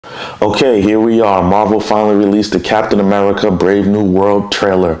Okay, here we are. Marvel finally released the Captain America Brave New World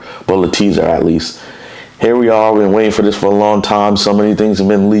trailer. Well, the teaser at least. Here we are. We've been waiting for this for a long time. So many things have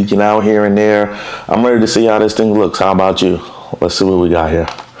been leaking out here and there. I'm ready to see how this thing looks. How about you? Let's see what we got here.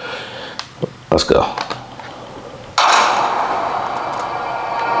 Let's go.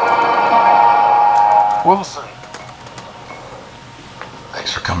 Wilson.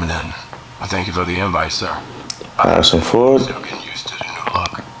 Thanks for coming in. I thank you for the invite, sir. Harrison Ford. Still getting used to the new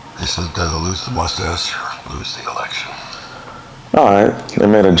look. This doesn't lose the mustache or lose the election. Alright, they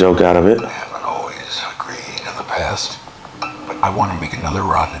made a joke out of it. We haven't always agreed in the past, but I want to make another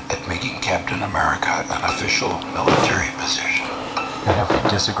run at making Captain America an official military position. And if we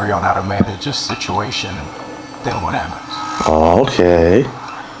disagree on how to manage this situation, then what happens? Okay.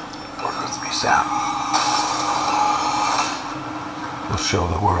 Work with me, Sam. We'll show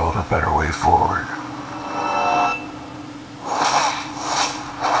the world a better way forward.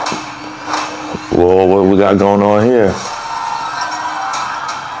 Whoa, what we got going on here?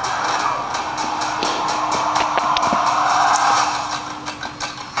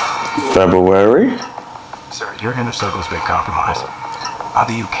 February? Sir, your inner circle's been compromised.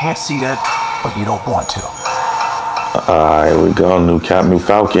 Either you can't see that, or you don't want to. Alright, we go. New Cap, New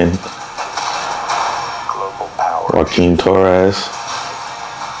Falcon. Global power. Joaquin Torres.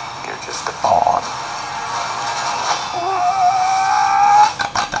 You're just a pawn.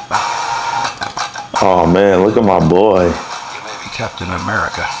 Oh man, look at my boy. You may be Captain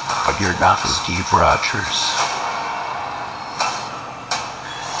America, but you're not Steve Rogers.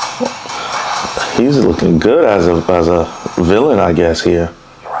 He's looking good as a villain, I guess, here.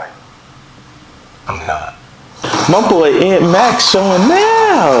 You're right. I'm not. My boy Aunt Max showing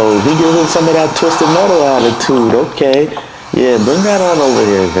now. He giving some of that Twisted Metal attitude. Okay. Yeah, bring that on over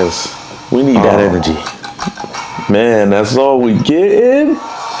here, because we need that energy. Man, that's all we getting?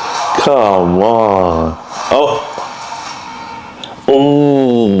 Come on. Oh.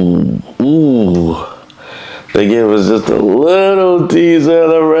 Ooh. Ooh. They gave us just a little teaser of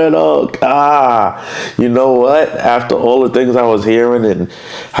the Red Hulk. You know what? After all the things I was hearing and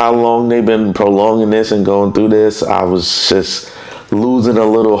how long they've been prolonging this and going through this, I was just losing a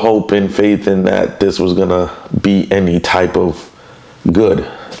little hope and faith in that this was going to be any type of good.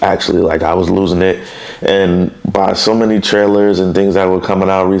 Actually, like I was losing it. And by so many trailers and things that were coming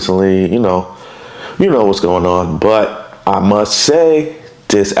out recently, you know what's going on. But I must say,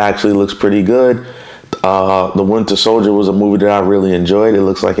 this actually looks pretty good. The Winter Soldier was a movie that I really enjoyed. It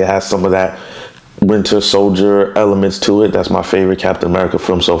looks like it has some of that Winter Soldier elements to it. That's my favorite Captain America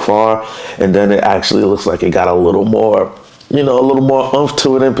film so far. And then it actually looks like it got a little more, a little more oomph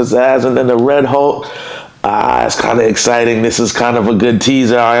to it and pizzazz. And then the Red Hulk, it's kind of exciting. This is kind of a good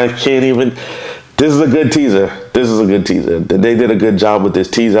teaser. This is a good teaser. This is a good teaser. They did a good job with this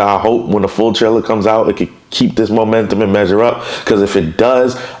teaser. I hope when the full trailer comes out, it could keep this momentum and measure up. Because if it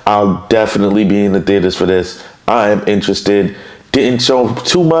does, I'll definitely be in the theaters for this. I am interested. Didn't show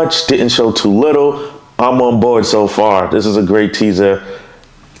too much. Didn't show too little. I'm on board so far. This is a great teaser.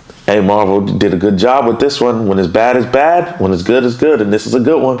 Hey, Marvel did a good job with this one. When it's bad, it's bad. When it's good, it's good. And this is a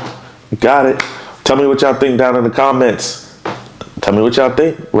good one. You got it. Tell me what y'all think down in the comments. Tell me what y'all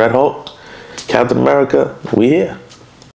think. Red Hulk, Captain America, we here.